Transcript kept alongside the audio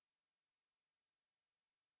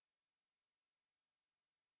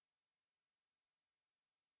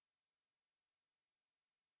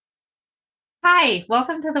Hi,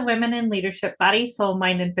 welcome to the Women in Leadership Body, Soul,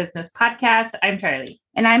 Mind, and Business podcast. I'm Charlie.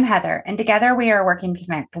 And I'm Heather. And together we are working to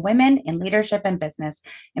connect women in leadership and business,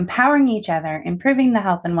 empowering each other, improving the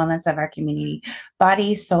health and wellness of our community,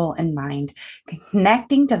 body, soul, and mind,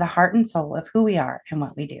 connecting to the heart and soul of who we are and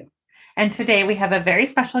what we do. And today we have a very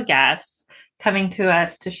special guest coming to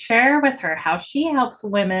us to share with her how she helps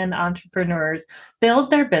women entrepreneurs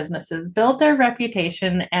build their businesses, build their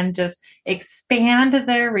reputation, and just expand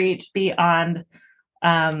their reach beyond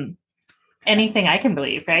anything I can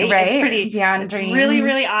believe, right? Right. It's pretty beyond dreams. Really,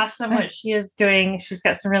 really awesome what she is doing. She's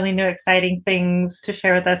got some really new, exciting things to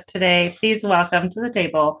share with us today. Please welcome to the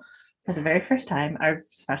table for the very first time our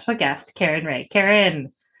special guest, Karen Ray.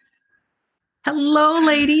 Karen. Hello,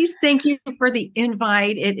 ladies. Thank you for the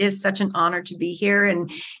invite. It is such an honor to be here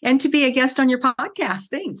and to be a guest on your podcast.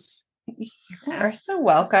 Thanks. You're so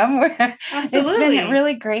welcome. Absolutely. It's been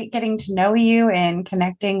really great getting to know you and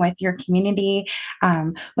connecting with your community.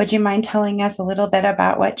 Would you mind telling us a little bit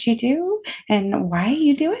about what you do and why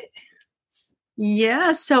you do it?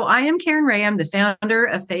 Yeah, so I am Karen Ray. I'm the founder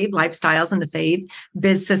of Fave Lifestyles and the Fave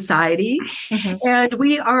Biz Society. Mm-hmm. And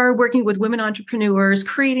we are working with women entrepreneurs,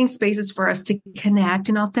 creating spaces for us to connect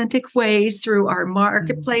in authentic ways through our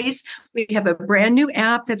marketplace. Mm-hmm. We have a brand new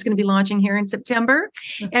app that's going to be launching here in September.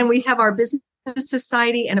 Mm-hmm. And we have our business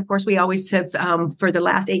society. And of course, we always have, for the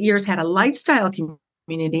last 8 years, had a lifestyle community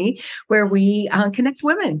where we connect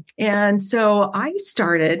women. And so I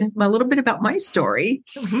started a little bit about my story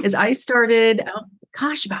is I started,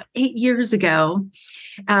 about 8 years ago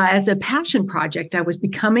as a passion project. I was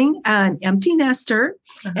becoming an empty nester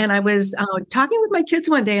and I was talking with my kids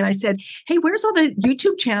one day and I said, hey, where's all the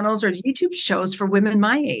YouTube channels or YouTube shows for women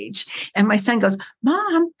my age? And my son goes,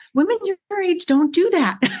 Mom, women your age don't do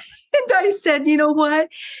that. And I said, you know what?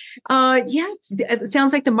 It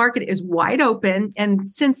sounds like the market is wide open. And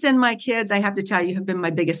since then, my kids, I have to tell you, have been my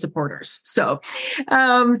biggest supporters. So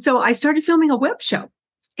I started filming a web show.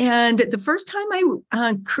 And the first time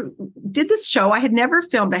I did this show, I had never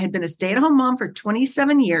filmed. I had been a stay-at-home mom for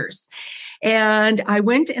 27 years. And I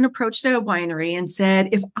went and approached a winery and said,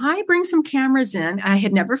 if I bring some cameras in, I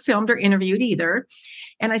had never filmed or interviewed either.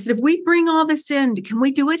 And I said, if we bring all this in, can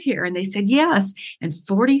we do it here? And they said, yes. And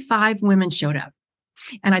 45 women showed up.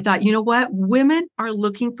 And I thought, you know what? Women are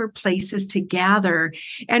looking for places to gather.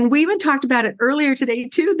 And we even talked about it earlier today,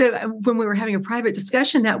 too, that when we were having a private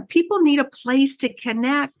discussion, that people need a place to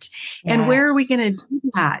connect. Yes. And where are we going to do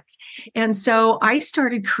that? And so I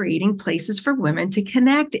started creating places for women to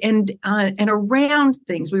connect and around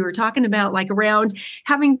things. We were talking about like around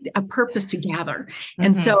having a purpose to gather. Mm-hmm.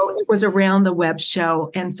 And so it was around the web show.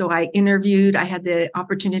 And so I had the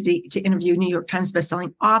opportunity to interview New York Times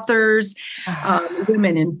bestselling authors,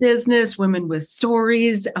 women in business, women with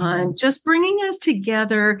stories, just bringing us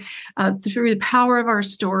together through the power of our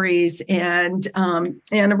stories and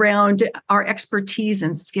around our expertise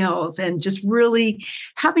and skills, and just really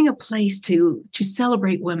having a place to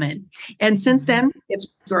celebrate women. And since then, it's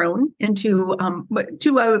grown into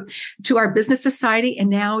to our business society, and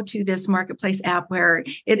now to this marketplace app where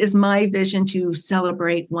it is my vision to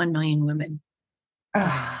celebrate 1 million women.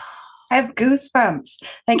 I have goosebumps,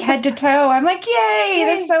 like head to toe. I'm like, yay,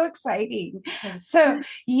 that's so exciting. So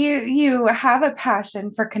you have a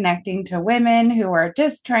passion for connecting to women who are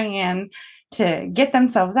just trying to get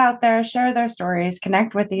themselves out there, share their stories,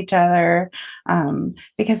 connect with each other,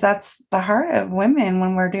 because that's the heart of women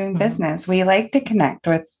when we're doing business. We like to connect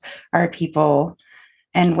with our people,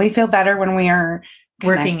 and we feel better when we are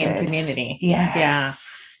working in community. Yes. Yeah.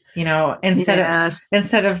 You know,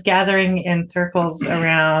 instead of gathering in circles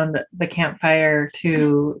around the campfire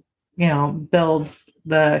to, build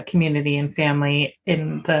the community and family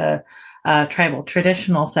in the tribal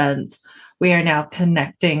traditional sense, we are now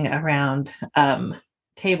connecting around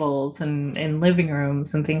tables and in living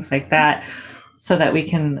rooms and things like that, so that we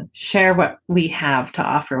can share what we have to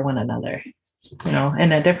offer one another,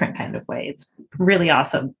 in a different kind of way. It's really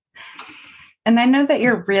awesome. And I know that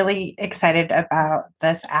you're really excited about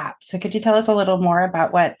this app. So could you tell us a little more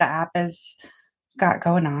about what the app has got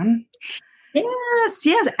going on? Yes,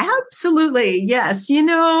 absolutely. Yes.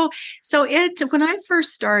 So when I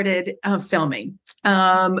first started filming,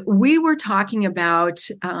 we were talking about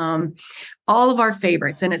all of our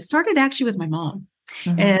favorites, and it started actually with my mom.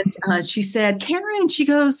 Mm-hmm. And she said, Karen, she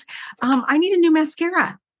goes, I need a new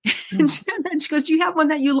mascara. And she goes, do you have one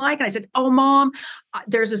that you like? And I said, oh, Mom,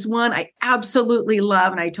 there's this one I absolutely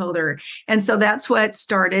love. And I told her. And so that's what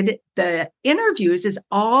started the interviews, is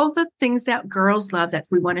all the things that girls love that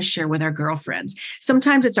we want to share with our girlfriends.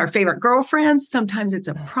 Sometimes it's our favorite girlfriends. Sometimes it's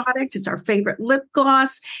a product. It's our favorite lip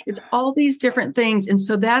gloss. It's all these different things. And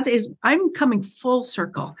so I'm coming full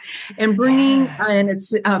circle and bringing, and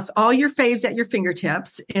it's all your faves at your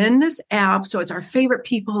fingertips in this app. So it's our favorite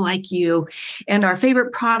people like you and our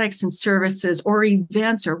favorite products and services or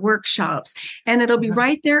events or workshops. And it'll be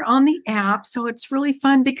right there on the app. So it's really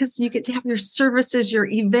fun because you get to have your services, your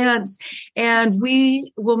events, and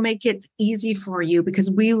we will make it easy for you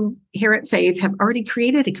because we here at Fave have already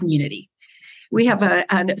created a community. We have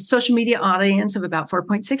a social media audience of about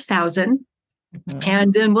 4.6 thousand.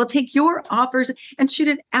 And then we'll take your offers and shoot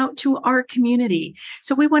it out to our community.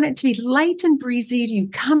 So we want it to be light and breezy. You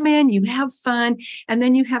come in, you have fun, and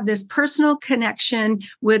then you have this personal connection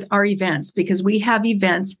with our events, because we have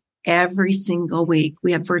events every single week.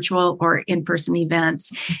 We have virtual or in-person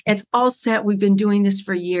events. It's all set. We've been doing this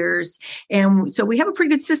for years. And so we have a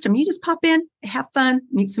pretty good system. You just pop in, have fun,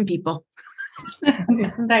 meet some people.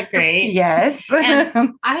 Isn't that great? Yes.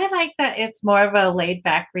 And I like that it's more of a laid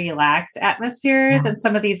back, relaxed atmosphere than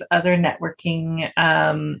some of these other networking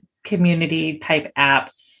community type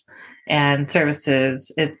apps and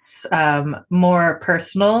services. It's more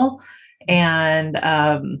personal, and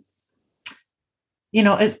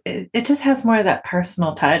it just has more of that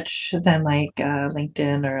personal touch than like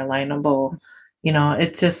LinkedIn or Alignable.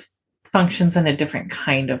 It just functions in a different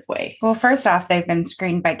kind of way. Well, first off, they've been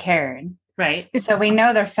screened by Karen. Right. So we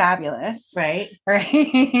know they're fabulous. Right.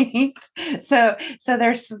 Right. So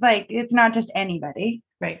there's like, it's not just anybody.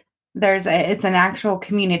 Right. It's an actual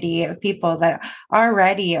community of people that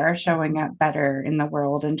already are showing up better in the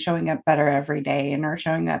world and showing up better every day and are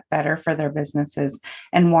showing up better for their businesses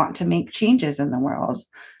and want to make changes in the world,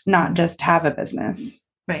 not just have a business.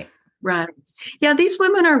 Right. Right. Yeah, these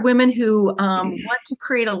women are women who want to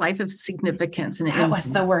create a life of significance. And that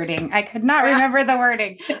was the wording. I could not remember the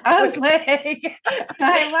wording. I was like,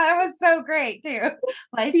 that was so great too.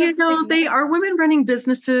 They are women running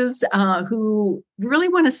businesses who really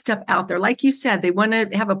want to step out there. Like you said, they want to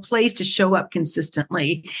have a place to show up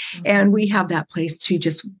consistently. Mm-hmm. And we have that place to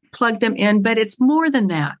just plug them in, but it's more than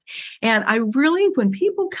that. And I really, when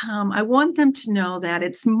people come, I want them to know that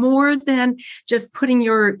it's more than just putting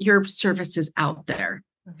your services out there,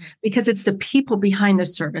 because it's the people behind the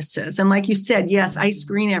services. And like you said, yes, I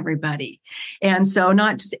screen everybody. And so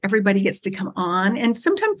not just everybody gets to come on. And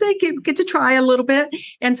sometimes they get to try a little bit,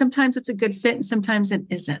 and sometimes it's a good fit and sometimes it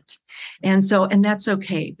isn't. And that's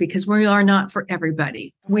okay, because we are not for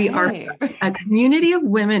everybody. We are a community of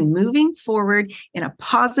women moving forward in a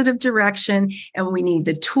positive direction, and we need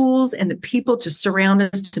the tools and the people to surround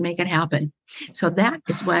us to make it happen. So that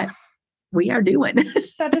is what we are doing.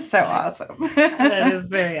 That is so awesome. That is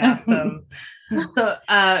very awesome. So,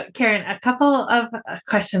 Karen, a couple of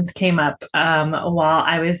questions came up while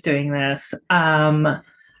I was doing this.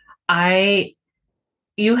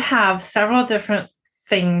 You have several different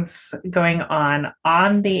things going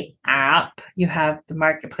on the app. You have the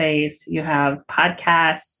marketplace, you have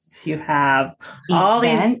podcasts, you have all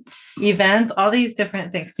these events, all these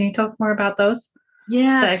different things. Can you tell us more about those?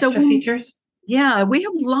 Yeah. The extra features? Yeah, we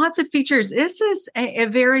have lots of features. This is a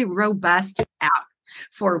very robust app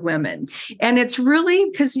for women. And it's really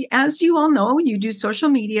because, as you all know, you do social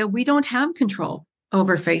media. We don't have control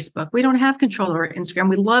over Facebook. We don't have control over Instagram.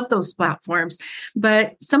 We love those platforms,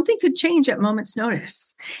 but something could change at moment's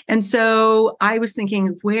notice. And so I was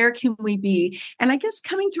thinking, where can we be? And I guess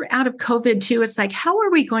coming out of COVID too, it's like, how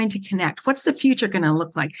are we going to connect? What's the future going to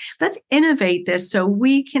look like? Let's innovate this so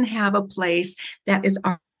we can have a place that is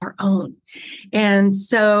our own. And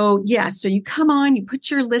so, so you come on, you put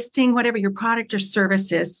your listing, whatever your product or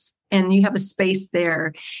service is, and you have a space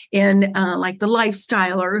there in like the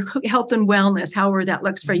lifestyle or health and wellness, however that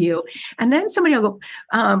looks for you. And then somebody will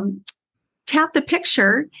go tap the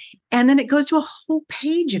picture, and then it goes to a whole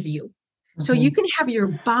page of you. So you can have your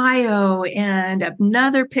bio and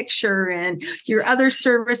another picture and your other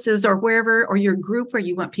services or wherever, or your group where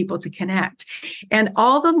you want people to connect. And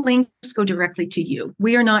all the links go directly to you.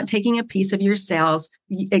 We are not taking a piece of your sales.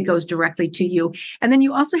 It goes directly to you. And then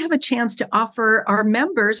you also have a chance to offer our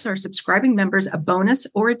members, our subscribing members, a bonus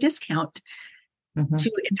or a discount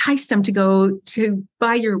to entice them to go to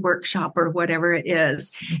buy your workshop or whatever it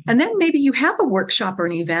is. And then maybe you have a workshop or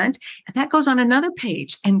an event, and that goes on another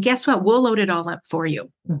page. And guess what? We'll load it all up for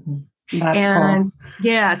you. That's cool.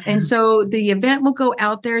 Yes. And so the event will go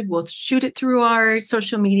out there. We'll shoot it through our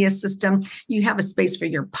social media system. You have a space for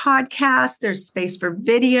your podcast. There's space for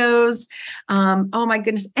videos. Oh my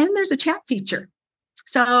goodness. And there's a chat feature.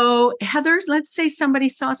 So Heather's, let's say somebody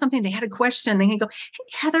saw something, they had a question, they can go, hey,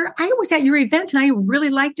 Heather, I was at your event and I really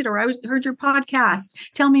liked it, or heard your podcast.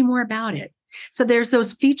 Tell me more about it. So there's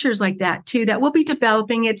those features like that too that we'll be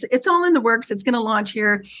developing. It's all in the works. It's going to launch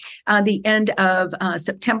here the end of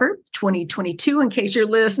September 2022. In case you're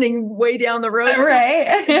listening way down the road,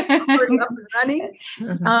 right? Already up and running.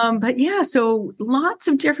 But yeah, so lots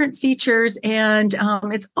of different features, and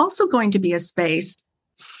it's also going to be a space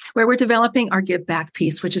where we're developing our give back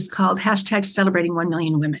piece, which is called #celebrating 1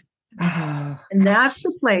 million women. And that's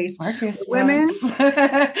the place women. So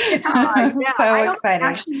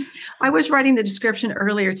exciting. I was writing the description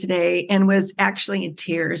earlier today and was actually in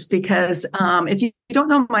tears because if you don't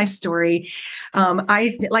know my story,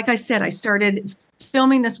 like I said, I started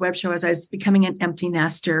filming this web show as I was becoming an empty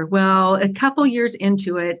nester. Well, a couple years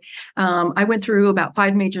into it, I went through about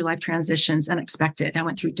 5 major life transitions, unexpected. I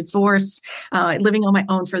went through divorce, living on my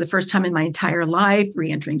own for the first time in my entire life,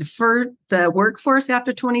 re-entering the workforce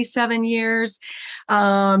after 27 years,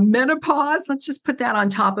 menopause. Let's just put that on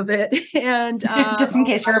top of it. And just in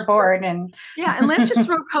case you're bored. And let's just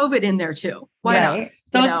throw COVID in there too. Why not?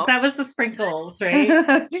 That was the sprinkles, right?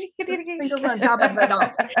 Sprinkles on top of it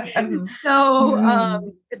all.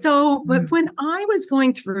 But when I was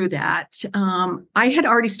going through that, I had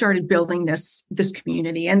already started building this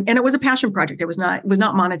community, and it was a passion project. It was not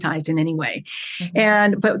monetized in any way.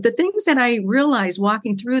 But the things that I realized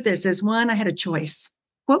walking through this is, one, I had a choice.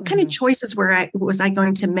 What kind of choices was I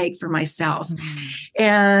going to make for myself?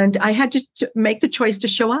 And I had to make the choice to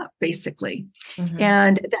show up, basically.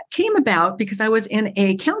 And that came about because I was in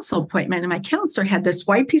a counsel appointment, and my counselor had this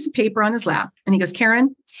white piece of paper on his lap. And he goes,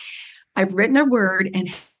 Karen, I've written a word, and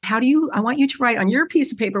I want you to write on your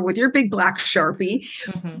piece of paper with your big black Sharpie,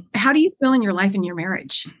 how do you feel in your life and your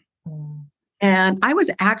marriage? And I was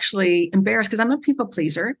actually embarrassed because I'm a people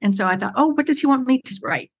pleaser. And so I thought, oh, what does he want me to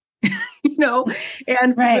write?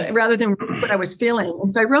 Rather than what I was feeling.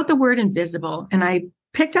 And so I wrote the word invisible, and I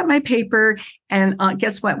picked up my paper, and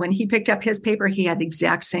guess what? When he picked up his paper, he had the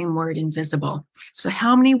exact same word, invisible. So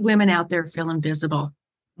how many women out there feel invisible?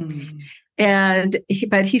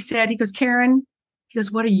 But he goes, Karen,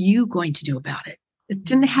 what are you going to do about it? It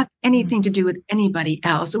didn't have anything to do with anybody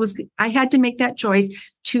else. I had to make that choice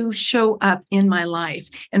to show up in my life.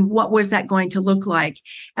 And what was that going to look like?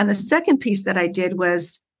 And the second piece that I did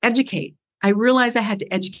was educate. I realized I had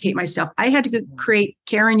to educate myself. I had to create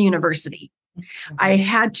Karen University. I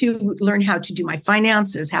had to learn how to do my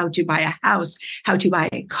finances, how to buy a house, how to buy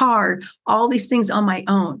a car, all these things on my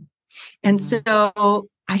own. And so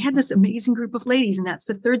I had this amazing group of ladies. And that's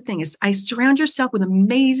the third thing, is I surround yourself with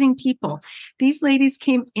amazing people. These ladies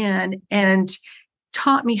came in and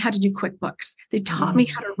taught me how to do QuickBooks. They taught me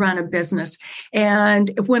how to run a business. And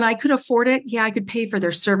when I could afford it, I could pay for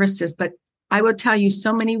their services. But I will tell you,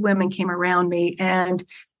 so many women came around me, and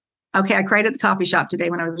I cried at the coffee shop today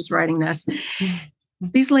when I was writing this.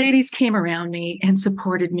 These ladies came around me and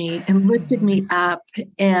supported me and lifted me up.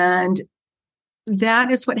 And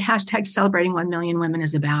that is what #celebrating 1 million women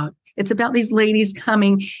is about. It's about these ladies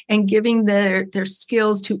coming and giving their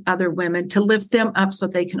skills to other women to lift them up so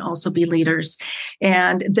they can also be leaders.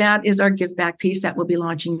 And that is our give back piece that we'll be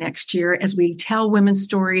launching next year as we tell women's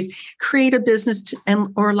stories, create a business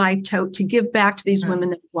or life tote to give back to these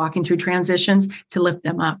women that are walking through transitions, to lift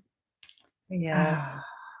them up. Yes.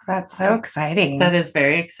 That's so exciting. That is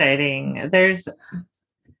very exciting. There's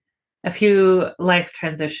a few life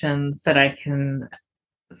transitions that I can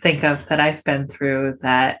think of that I've been through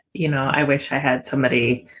that, I wish I had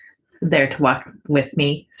somebody there to walk with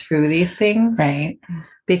me through these things. Right.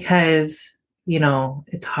 Because,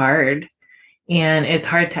 it's hard, and it's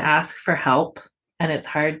hard to ask for help, and it's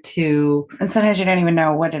hard to. And sometimes you don't even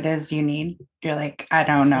know what it is you need. You're like, I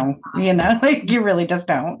don't know, you really just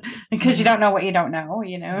don't, because you don't know what you don't know,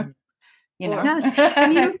 Yes.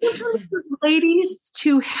 And sometimes ladies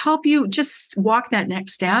to help you just walk that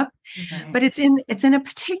next step, but it's in a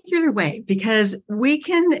particular way, because we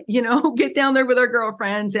can, get down there with our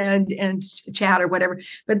girlfriends and chat or whatever.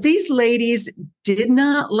 But these ladies did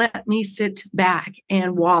not let me sit back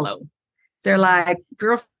and wallow. They're like,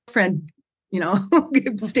 girlfriend,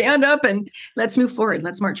 stand up and let's move forward.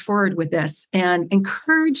 Let's march forward with this, and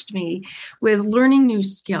encouraged me with learning new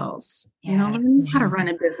skills, learning how to run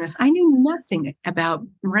a business. I knew nothing about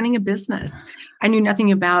running a business. I knew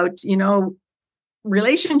nothing about,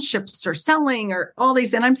 relationships or selling or all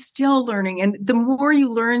these, and I'm still learning. And the more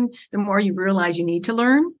you learn, the more you realize you need to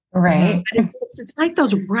learn. Right. It's like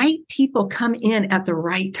those right people come in at the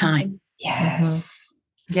right time. Yes.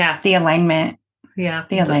 Yeah. The alignment. Yeah.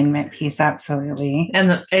 The alignment piece. Absolutely.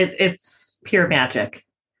 And it's pure magic.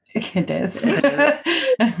 It is.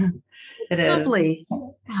 It is. Lovely.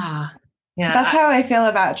 Ah. Yeah, that's how I feel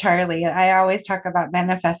about Charlie. I always talk about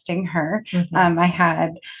manifesting her. Mm-hmm.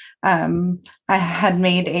 I had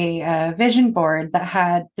made a vision board that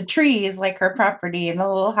had the trees like her property and a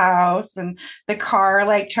little house and the car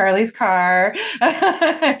like Charlie's car.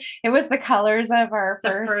 It was the colors of our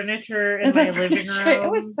furniture in my living room. It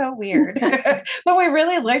was so weird. When we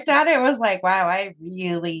really looked at it, it was like, wow, I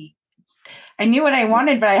knew what I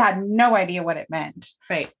wanted, but I had no idea what it meant.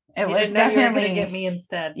 Right. It was definitely going to get me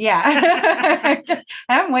instead. Yeah.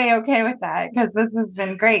 I'm way okay with that because this has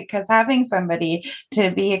been great because having somebody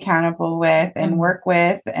to be accountable with and work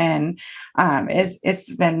with and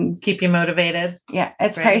it's been keep you motivated. Yeah,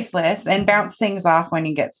 it's priceless and bounce things off when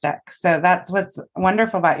you get stuck. So that's what's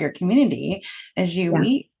wonderful about your community is you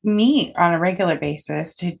meet on a regular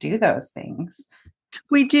basis to do those things.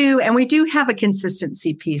 We do. And we do have a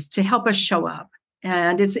consistency piece to help us show up.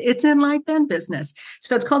 And it's in life and business.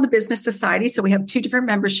 So it's called the Business Society. So we have two different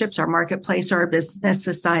memberships, our marketplace or our Business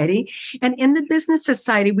Society. And in the Business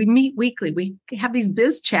Society, we meet weekly. We have these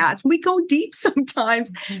biz chats. We go deep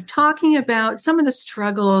sometimes talking about some of the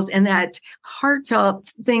struggles and that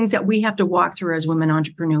heartfelt things that we have to walk through as women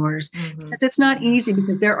entrepreneurs. Because it's not easy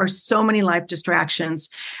because there are so many life distractions.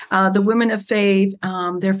 The women of faith,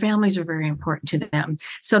 their families are very important to them.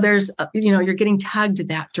 So there's, you're getting tugged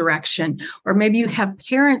that direction. Or maybe you have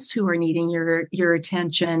parents who are needing your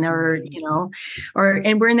attention and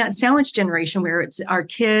we're in that sandwich generation where it's our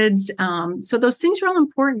kids. So those things are all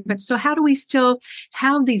important, but so how do we still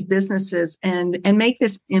have these businesses and make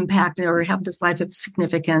this impact or have this life of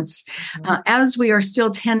significance as we are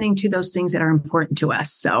still tending to those things that are important to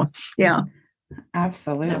us? So, yeah.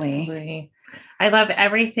 Absolutely. I love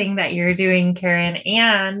everything that you're doing, Karen,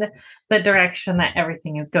 and the direction that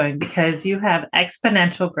everything is going because you have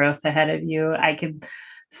exponential growth ahead of you. I can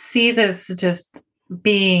see this just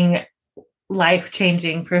being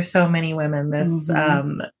life-changing for so many women, this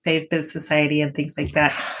Faith Biz Society and things like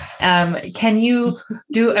that. Can you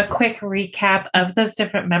do a quick recap of those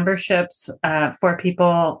different memberships for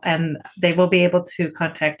people, and they will be able to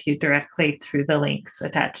contact you directly through the links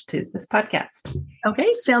attached to this podcast?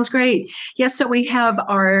 Okay, sounds great. Yes, so we have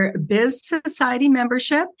our Biz Society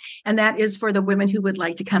membership, and that is for the women who would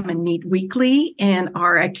like to come and meet weekly, and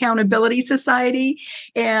our Accountability Society,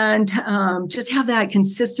 and just have that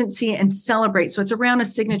consistency and celebrate. So it's around a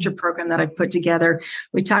signature program that I've put together.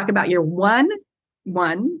 We talk about your one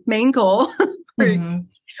main goal.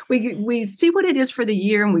 We see what it is for the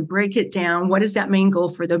year and we break it down. What is that main goal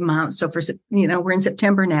for the month? So we're in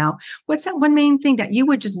September now. What's that one main thing that you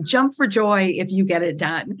would just jump for joy if you get it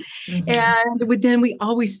done? And then we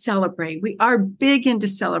always celebrate. We are big into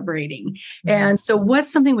celebrating. And so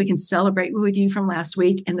what's something we can celebrate with you from last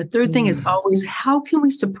week? And the third thing is always, how can we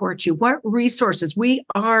support you? What resources? We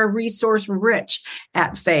are resource rich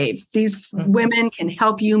at Fave. These women can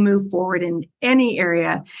help you move forward in any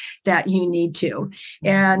area that you need to.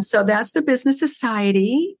 And so that's the Business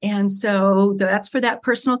Society. And so that's for that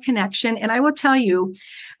personal connection. And I will tell you,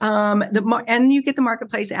 and you get the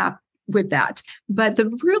Marketplace app with that. But the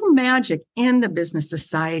real magic in the Business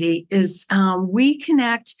Society is we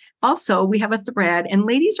connect. Also, we have a thread and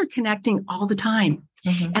ladies are connecting all the time.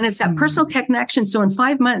 And it's that personal connection. So in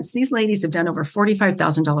 5 months, these ladies have done over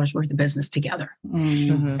 $45,000 worth of business together.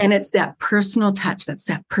 And it's that personal touch. That's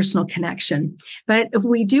that personal connection. But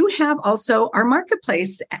we do have also our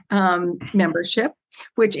Marketplace membership,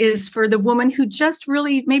 which is for the woman who just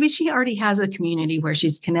really, maybe she already has a community where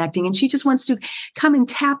she's connecting and she just wants to come and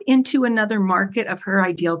tap into another market of her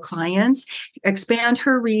ideal clients, expand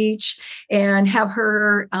her reach, and have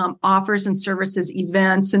her offers and services,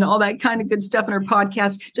 events, and all that kind of good stuff in her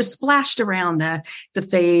podcast just splashed around the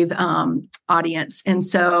Fave audience. And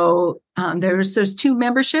so there's those two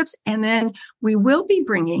memberships. And then we will be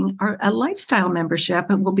bringing a lifestyle membership,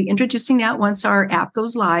 and we'll be introducing that once our app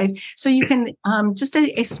goes live. So you can just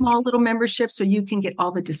a small little membership so you can get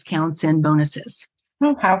all the discounts and bonuses.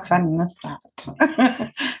 Oh, how fun is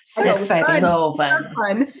that? So exciting. So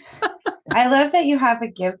fun. I love that you have a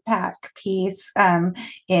give back piece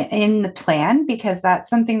in the plan, because that's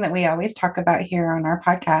something that we always talk about here on our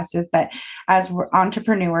podcast, is that as we're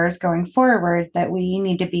entrepreneurs going forward, that we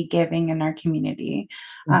need to be giving in our community.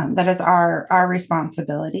 That is our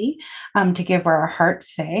responsibility to give where our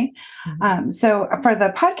hearts say. So for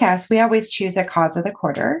the podcast, we always choose a cause of the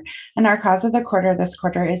quarter, and our cause of the quarter this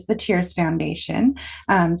quarter is the Tears Foundation.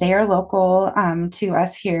 They are local to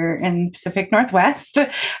us here in Pacific Northwest.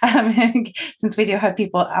 since we do have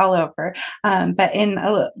people all over. But in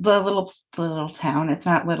the little town, it's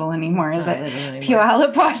not little anymore, is it?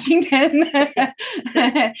 Puyallup, Washington.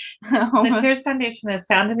 The Tears Foundation is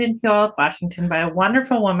founded in Puyallup, Washington by a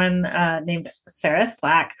wonderful woman named Sarah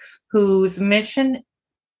Slack, whose mission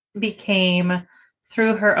became,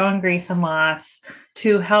 through her own grief and loss,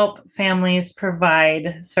 to help families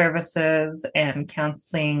provide services and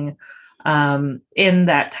counseling in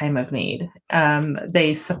that time of need.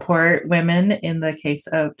 They support women in the case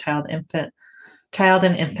of child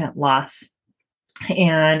and infant loss.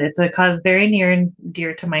 And it's a cause very near and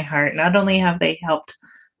dear to my heart. Not only have they helped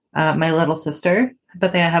my little sister,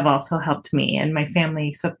 but they have also helped me, and my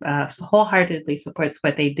family wholeheartedly supports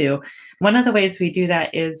what they do. One of the ways we do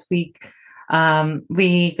that is we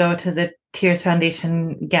go to the Tears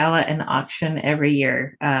Foundation Gala and Auction every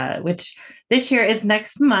year, which this year is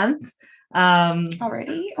next month.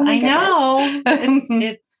 Already? Oh I know.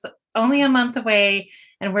 It's only a month away,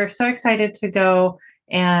 and we're so excited to go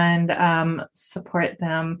and support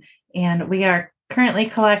them. And we are currently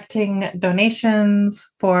collecting donations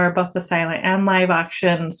for both the silent and live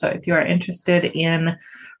auction. So if you are interested in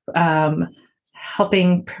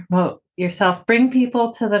helping promote yourself, bring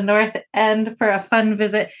people to the North End for a fun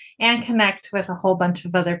visit and connect with a whole bunch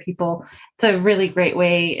of other people, it's a really great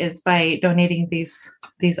way is by donating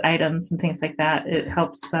these items and things like that. It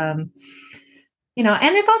helps, and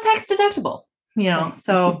it's all tax deductible, Right.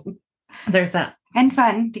 So there's that. And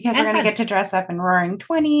fun, because we're going to get to dress up in roaring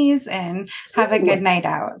 20s and have a good night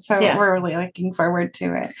out. So we're really looking forward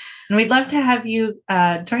to it. And we'd love to have you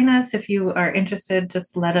join us. If you are interested,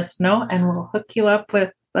 just let us know and we'll hook you up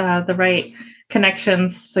with the right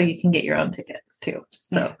connections so you can get your own tickets too.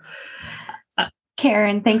 So,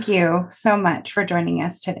 Karen, thank you so much for joining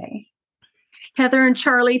us today. Heather and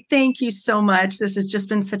Charlie, thank you so much. This has just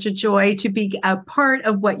been such a joy to be a part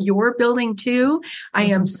of what you're building too. I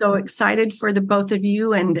am so excited for the both of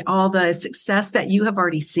you and all the success that you have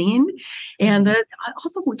already seen. And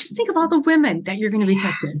just think of all the women that you're going to be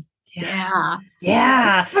touching. Yeah.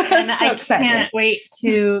 Yes. And So I excited. can't wait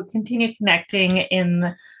to continue connecting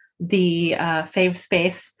in the Fave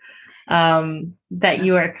space that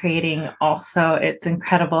you are creating also. It's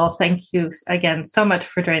incredible. Thank you again so much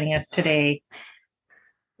for joining us today.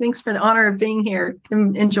 Thanks for the honor of being here.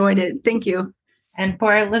 Enjoyed it. Thank you. And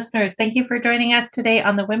for our listeners, thank you for joining us today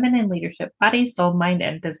on the Women in Leadership Body, Soul, Mind,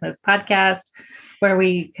 and Business podcast, where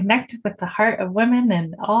we connect with the heart of women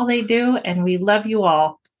and all they do. And we love you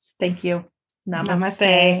all. Thank you.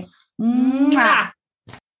 Namaste. Namaste. Mwah.